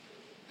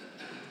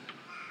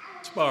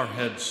bow our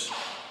heads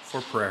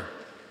for prayer.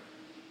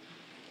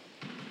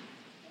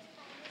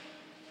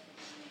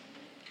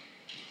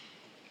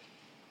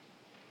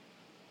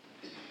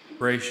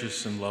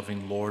 Gracious and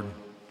loving Lord,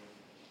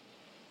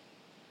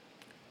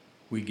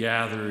 we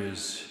gather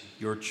as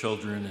your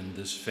children in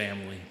this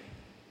family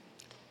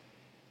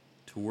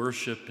to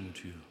worship and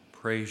to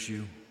praise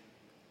you,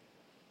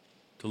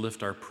 to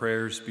lift our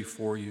prayers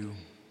before you,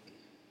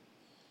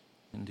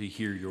 and to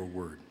hear your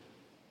word.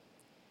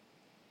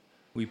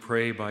 We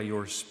pray by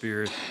your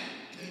Spirit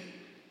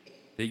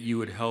that you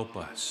would help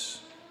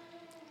us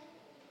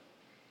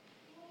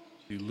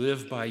to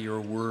live by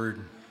your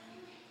word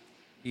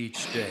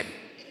each day.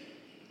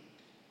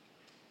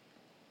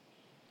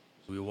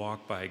 We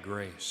walk by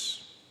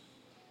grace,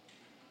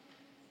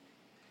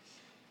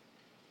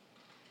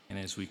 and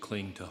as we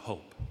cling to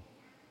hope.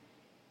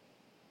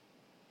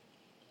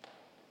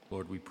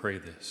 Lord, we pray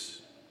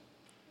this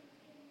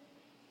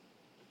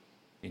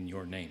in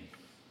your name.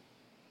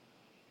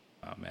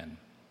 Amen.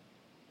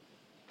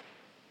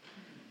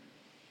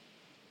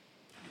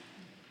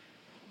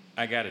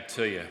 I got to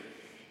tell you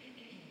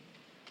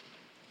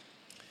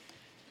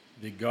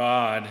that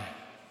God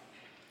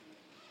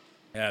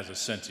has a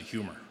sense of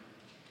humor.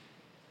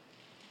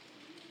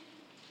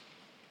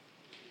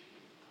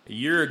 A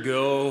year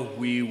ago,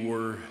 we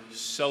were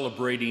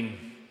celebrating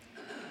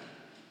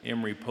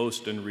Emery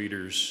Poston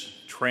Reader's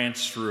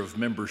transfer of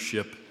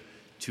membership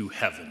to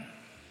heaven.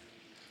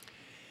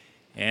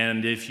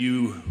 And if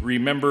you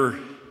remember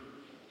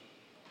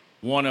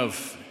one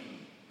of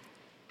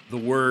the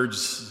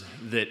words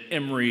that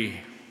Emery,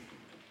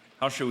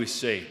 how shall we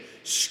say,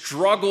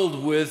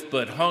 struggled with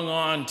but hung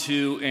on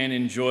to and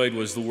enjoyed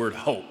was the word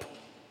hope.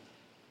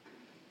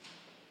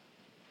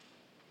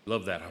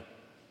 Love that hope.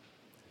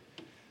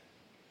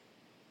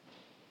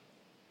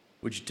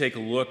 Would you take a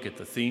look at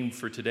the theme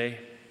for today?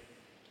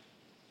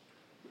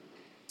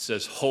 It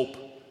says, Hope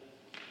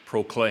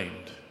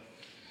Proclaimed.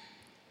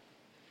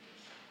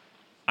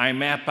 I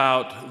map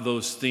out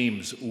those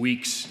themes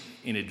weeks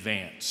in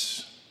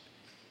advance,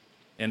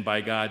 and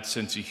by God's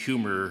sense of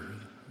humor,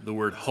 the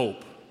word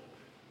hope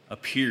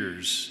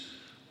appears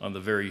on the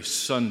very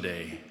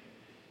Sunday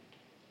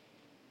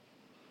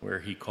where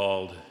he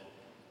called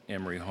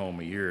Emery home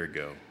a year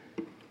ago.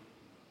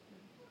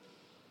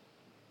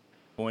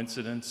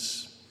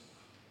 Coincidence?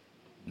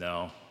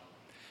 No.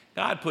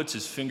 God puts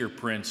his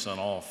fingerprints on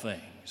all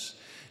things.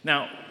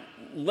 Now,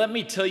 let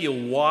me tell you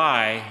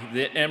why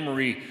that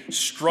Emery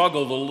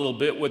struggled a little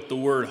bit with the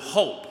word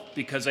hope,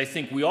 because I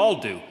think we all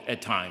do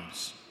at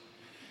times.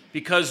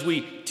 Because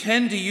we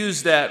tend to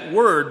use that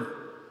word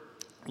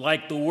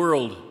like the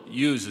world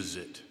uses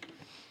it.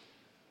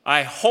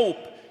 I hope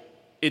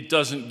it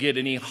doesn't get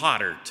any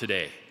hotter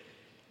today.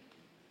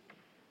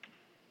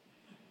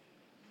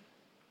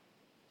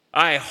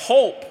 I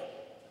hope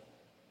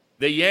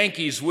the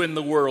Yankees win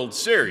the World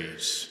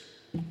Series.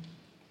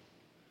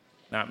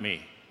 Not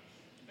me.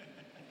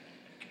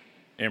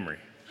 Emery.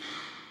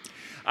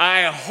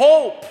 I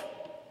hope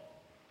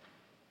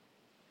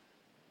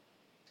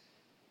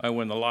I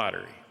win the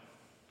lottery.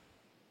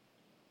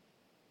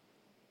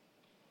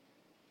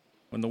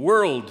 When the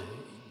world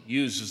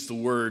uses the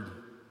word,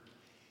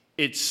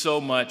 it's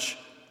so much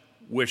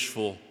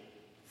wishful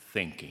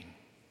thinking.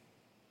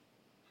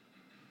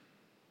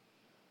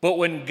 But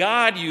when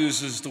God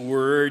uses the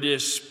word,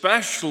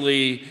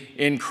 especially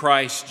in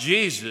Christ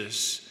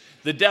Jesus,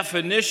 the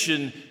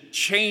definition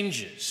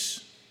changes.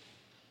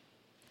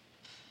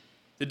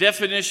 The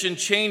definition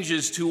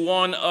changes to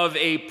one of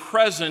a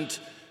present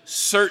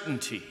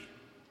certainty.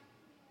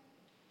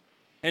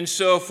 And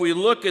so if we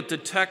look at the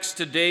text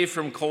today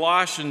from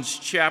Colossians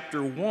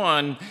chapter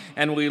 1,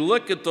 and we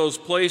look at those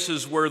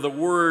places where the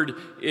word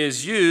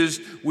is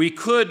used, we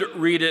could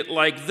read it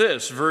like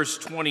this, verse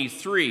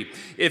 23.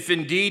 If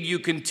indeed you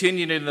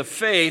continue in the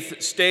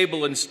faith,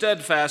 stable and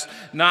steadfast,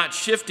 not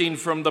shifting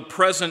from the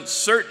present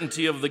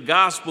certainty of the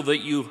gospel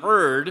that you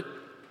heard,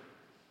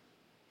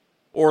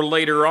 or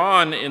later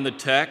on in the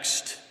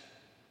text,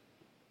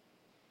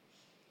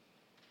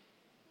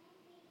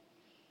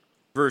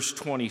 verse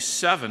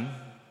 27,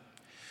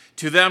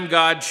 to them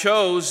God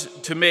chose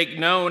to make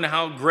known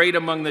how great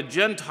among the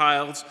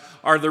Gentiles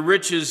are the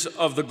riches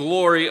of the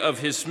glory of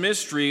his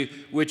mystery,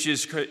 which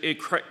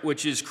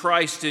is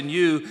Christ in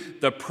you,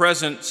 the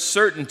present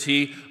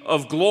certainty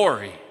of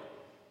glory.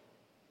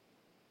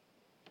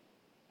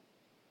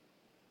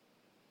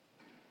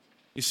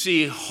 You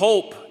see,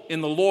 hope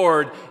in the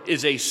Lord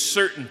is a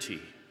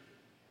certainty.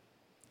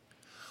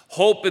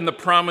 Hope in the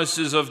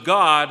promises of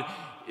God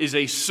is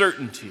a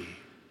certainty.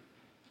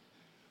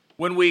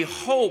 When we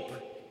hope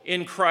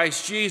in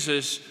Christ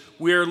Jesus,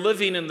 we are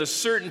living in the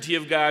certainty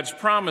of God's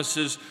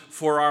promises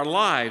for our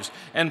lives.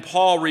 And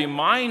Paul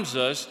reminds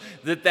us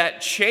that that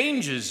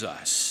changes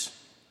us.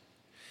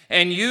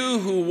 And you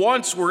who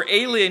once were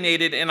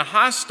alienated and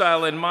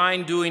hostile in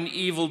mind, doing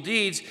evil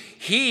deeds,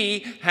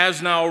 he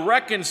has now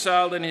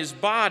reconciled in his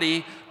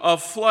body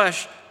of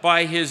flesh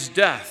by his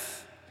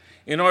death,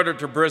 in order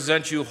to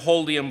present you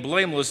holy and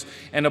blameless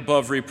and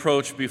above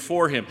reproach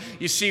before him.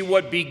 You see,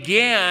 what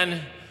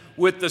began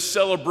with the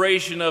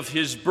celebration of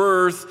his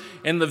birth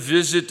and the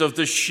visit of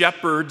the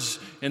shepherds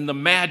and the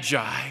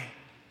magi,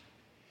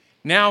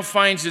 now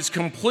finds its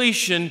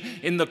completion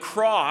in the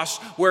cross,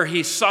 where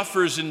he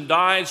suffers and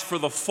dies for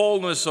the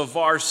fullness of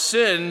our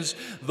sins,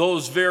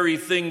 those very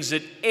things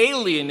that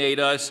alienate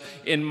us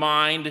in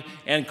mind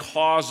and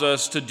cause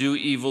us to do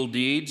evil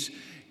deeds.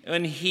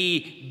 And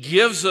he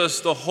gives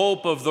us the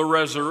hope of the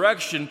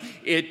resurrection.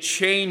 It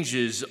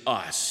changes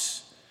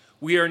us.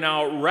 We are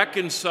now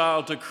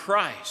reconciled to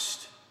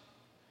Christ.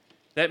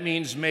 That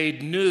means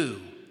made new,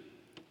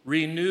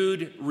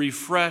 renewed,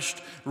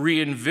 refreshed,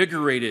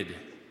 reinvigorated.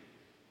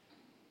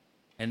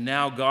 And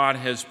now God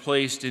has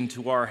placed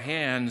into our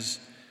hands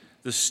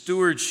the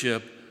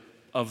stewardship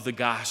of the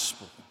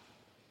gospel.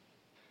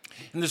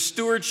 And the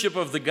stewardship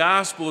of the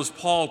gospel, as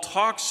Paul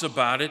talks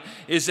about it,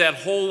 is that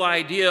whole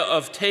idea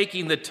of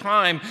taking the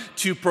time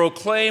to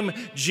proclaim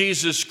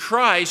Jesus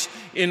Christ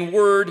in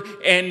word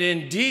and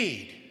in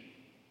deed.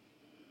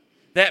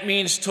 That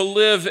means to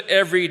live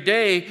every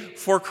day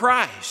for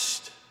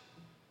Christ.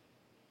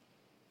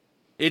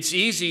 It's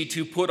easy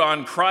to put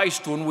on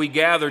Christ when we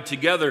gather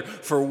together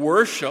for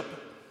worship,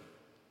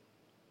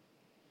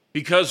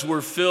 because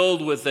we're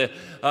filled with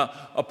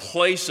a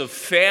place of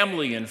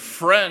family and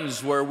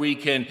friends where we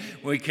can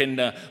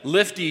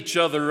lift each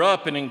other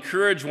up and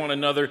encourage one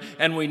another,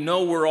 and we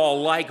know we're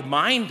all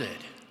like-minded.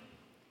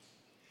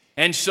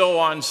 And so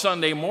on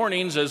Sunday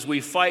mornings, as we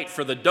fight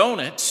for the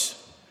donuts,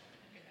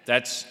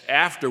 that's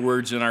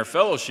afterwards in our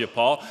fellowship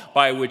hall,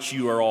 by which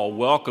you are all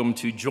welcome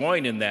to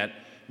join in that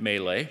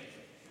melee.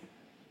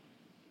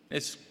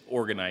 It's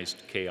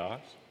organized chaos.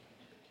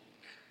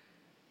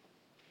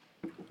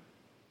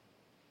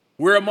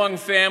 We're among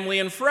family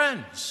and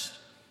friends.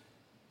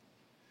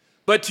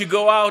 But to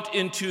go out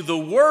into the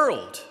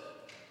world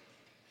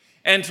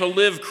and to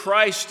live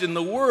Christ in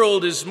the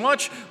world is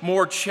much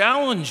more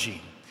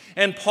challenging.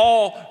 And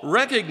Paul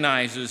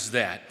recognizes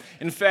that.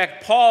 In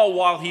fact, Paul,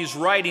 while he's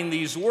writing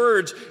these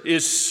words,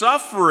 is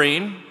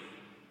suffering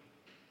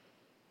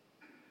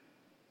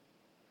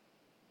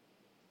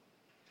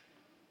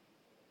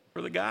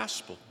for the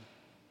gospel.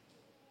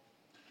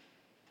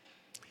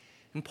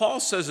 And Paul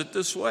says it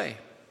this way: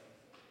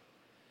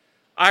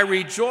 I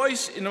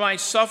rejoice in my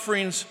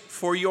sufferings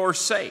for your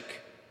sake.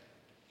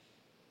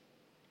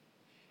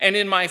 And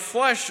in my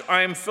flesh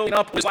I am filling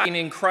up with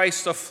in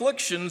Christ's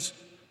afflictions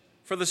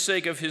for the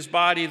sake of his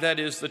body, that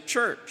is the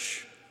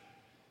church.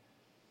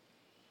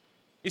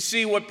 You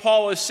see, what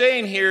Paul is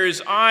saying here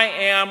is, I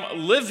am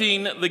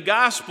living the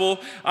gospel,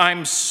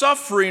 I'm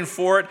suffering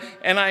for it,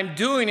 and I'm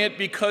doing it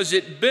because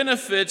it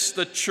benefits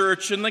the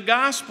church and the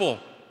gospel.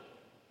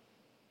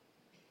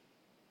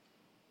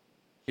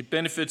 It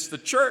benefits the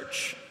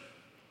church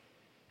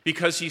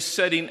because he's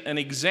setting an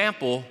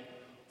example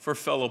for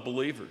fellow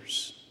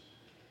believers.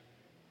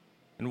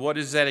 And what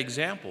is that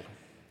example?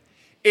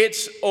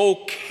 It's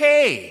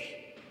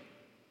okay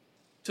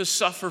to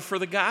suffer for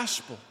the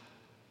gospel.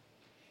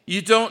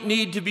 You don't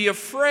need to be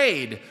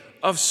afraid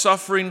of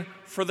suffering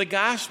for the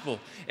gospel,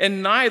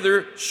 and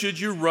neither should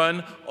you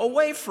run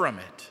away from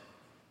it.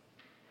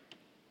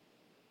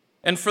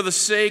 And for the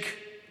sake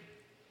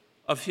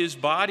of his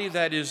body,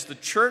 that is the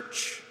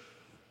church,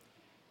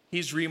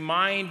 he's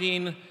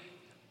reminding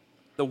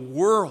the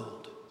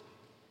world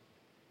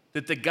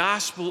that the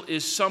gospel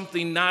is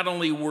something not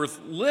only worth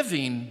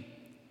living,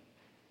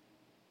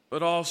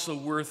 but also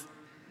worth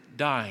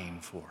dying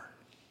for.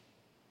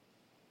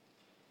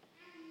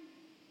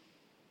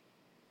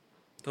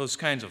 Those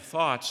kinds of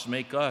thoughts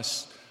make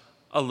us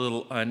a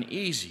little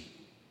uneasy.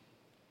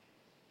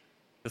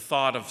 The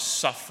thought of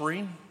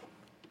suffering,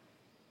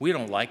 we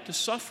don't like to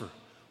suffer.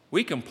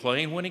 We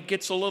complain when it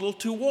gets a little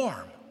too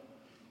warm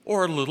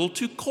or a little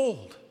too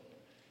cold.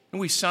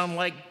 And we sound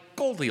like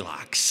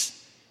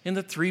Goldilocks in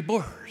the Three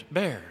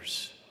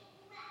Bears.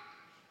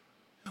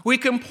 We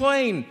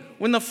complain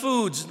when the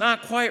food's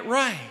not quite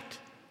right,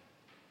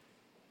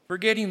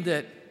 forgetting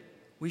that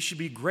we should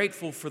be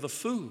grateful for the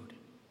food.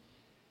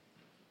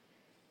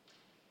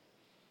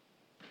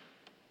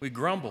 We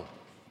grumble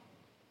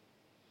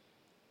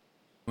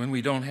when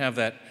we don't have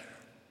that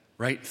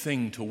right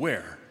thing to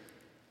wear,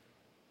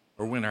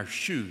 or when our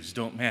shoes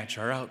don't match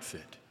our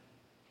outfit,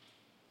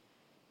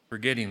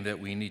 forgetting that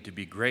we need to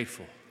be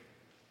grateful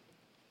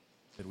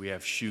that we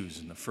have shoes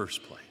in the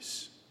first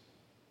place.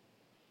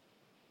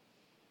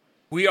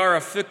 We are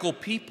a fickle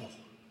people.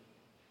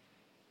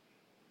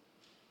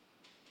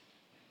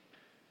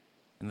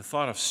 And the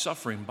thought of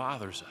suffering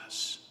bothers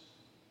us.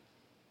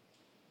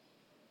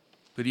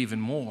 But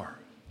even more,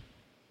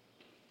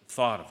 the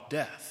thought of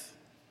death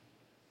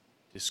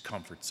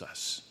discomforts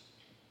us.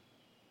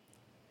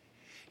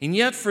 And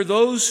yet, for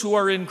those who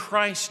are in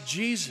Christ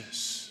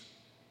Jesus,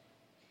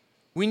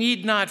 we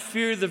need not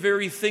fear the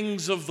very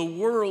things of the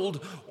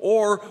world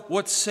or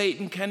what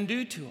Satan can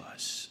do to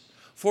us.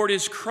 For it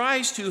is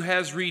Christ who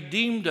has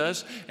redeemed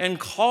us and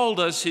called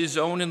us his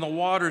own in the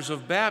waters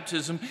of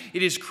baptism.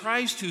 It is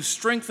Christ who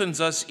strengthens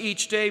us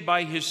each day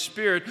by his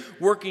Spirit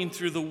working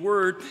through the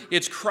Word.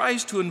 It's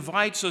Christ who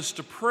invites us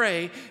to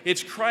pray.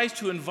 It's Christ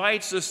who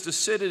invites us to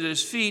sit at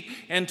his feet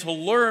and to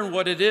learn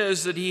what it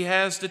is that he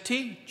has to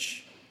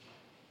teach.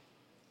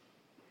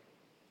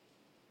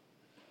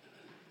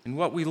 And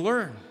what we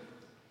learn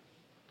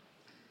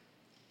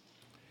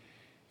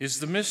is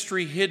the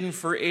mystery hidden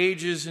for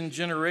ages and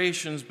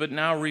generations, but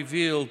now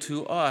revealed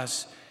to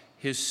us,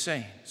 his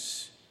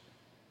saints.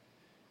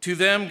 To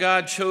them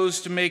God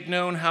chose to make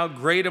known how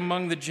great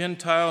among the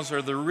Gentiles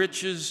are the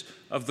riches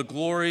of the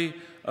glory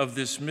of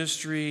this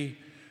mystery,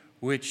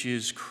 which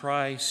is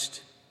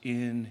Christ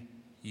in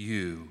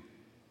you,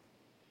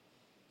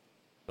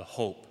 the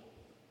hope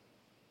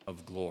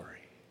of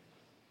glory.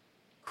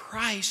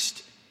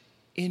 Christ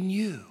in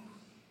you.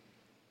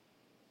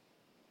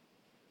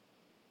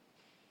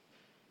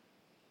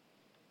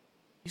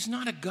 He's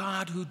not a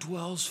God who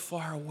dwells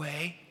far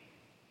away.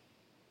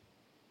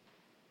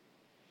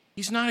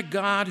 He's not a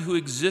God who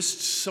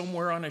exists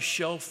somewhere on a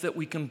shelf that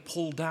we can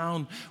pull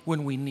down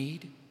when we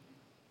need.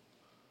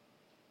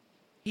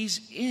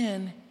 He's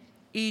in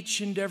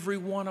each and every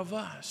one of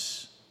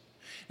us.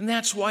 And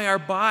that's why our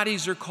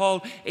bodies are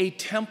called a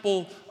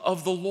temple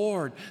of the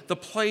Lord, the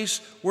place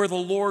where the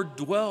Lord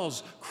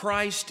dwells,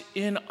 Christ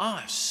in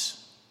us.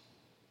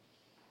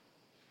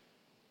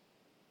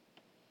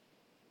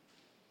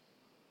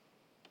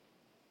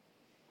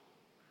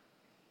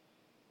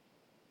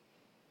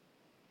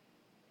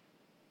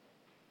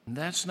 And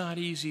that's not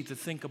easy to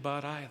think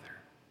about either.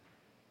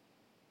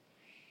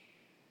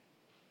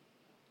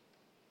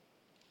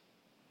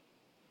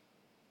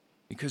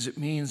 Because it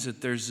means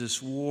that there's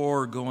this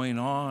war going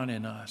on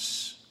in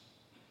us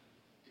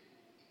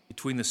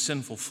between the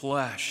sinful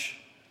flesh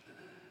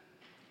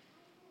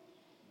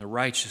and the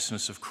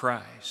righteousness of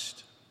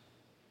Christ.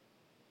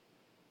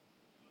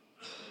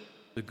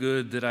 The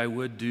good that I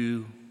would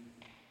do,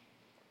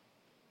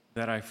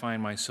 that I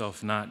find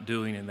myself not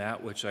doing, and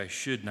that which I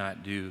should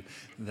not do,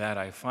 that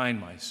I find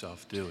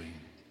myself doing.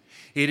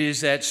 It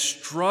is that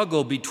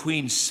struggle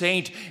between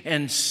saint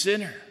and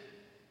sinner.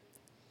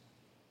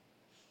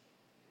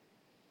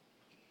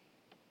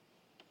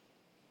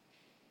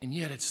 And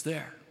yet it's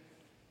there.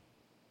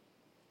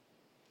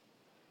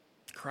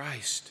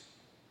 Christ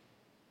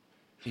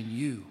in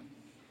you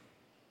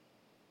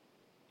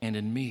and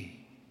in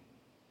me,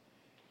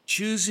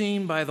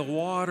 choosing by the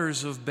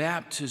waters of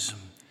baptism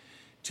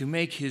to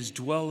make his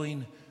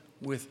dwelling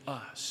with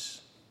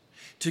us,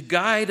 to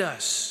guide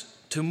us,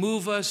 to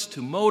move us, to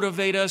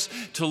motivate us,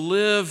 to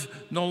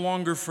live no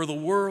longer for the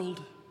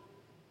world,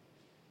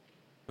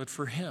 but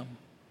for him.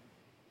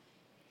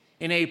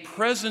 In a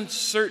present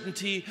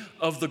certainty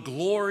of the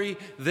glory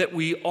that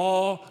we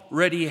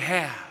already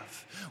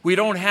have. We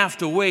don't have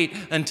to wait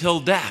until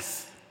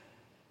death,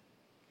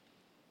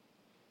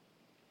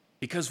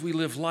 because we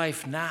live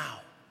life now.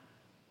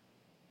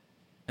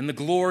 And the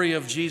glory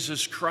of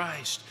Jesus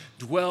Christ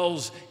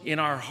dwells in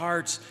our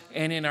hearts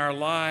and in our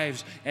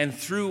lives, and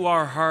through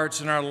our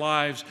hearts and our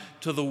lives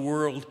to the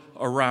world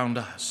around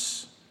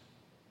us.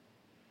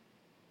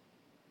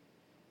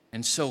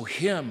 And so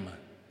him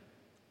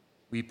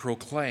we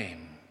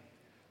proclaim,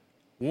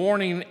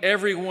 warning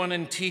everyone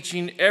and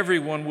teaching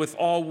everyone with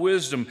all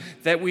wisdom,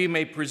 that we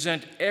may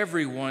present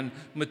everyone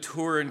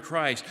mature in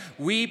Christ.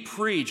 We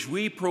preach,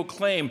 we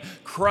proclaim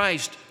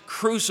Christ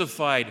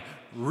crucified,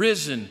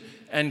 risen,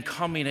 and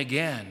coming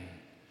again.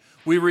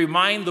 We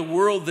remind the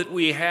world that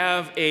we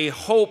have a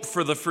hope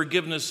for the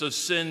forgiveness of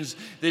sins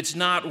that's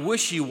not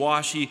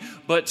wishy-washy,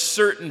 but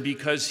certain,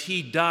 because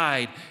he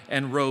died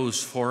and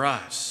rose for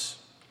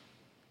us.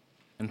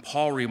 And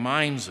Paul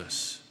reminds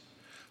us,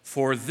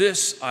 for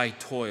this I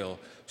toil,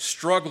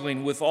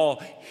 struggling with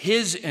all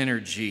his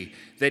energy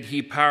that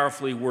he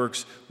powerfully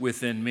works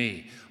within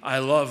me. I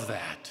love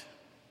that,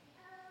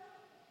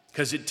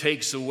 because it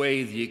takes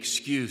away the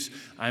excuse,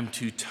 I'm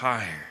too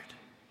tired.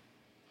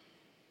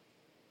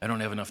 I don't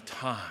have enough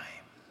time.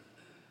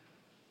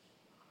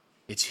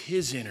 It's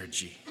his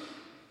energy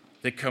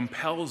that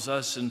compels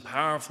us and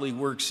powerfully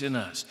works in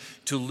us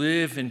to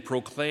live and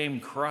proclaim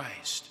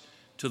Christ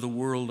to the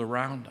world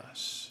around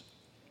us.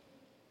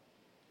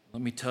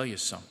 Let me tell you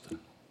something.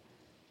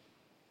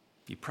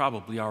 You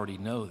probably already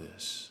know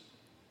this.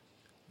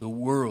 The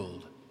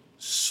world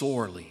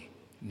sorely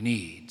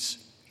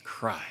needs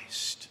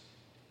Christ.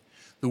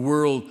 The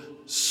world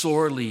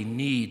sorely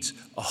needs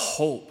a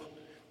hope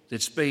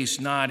that's based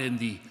not in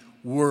the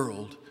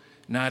world,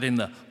 not in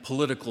the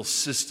political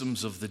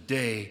systems of the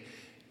day,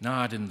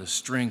 not in the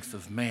strength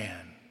of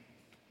man,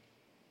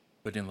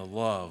 but in the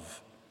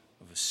love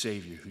of a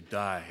Savior who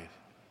died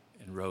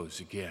and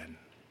rose again.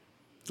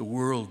 The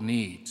world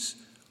needs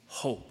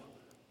hope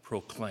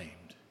proclaimed.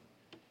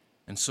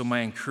 And so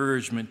my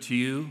encouragement to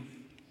you,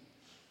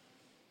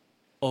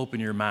 open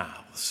your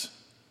mouths.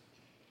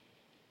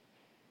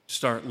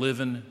 Start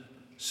living,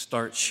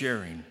 start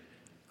sharing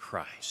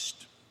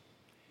Christ.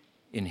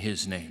 In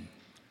his name,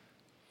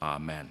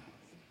 amen.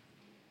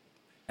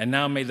 And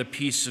now may the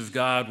peace of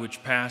God,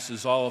 which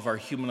passes all of our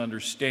human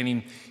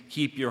understanding,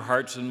 keep your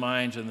hearts and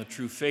minds in the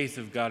true faith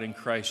of God in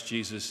Christ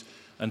Jesus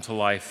unto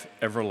life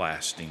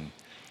everlasting.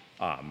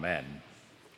 Amen.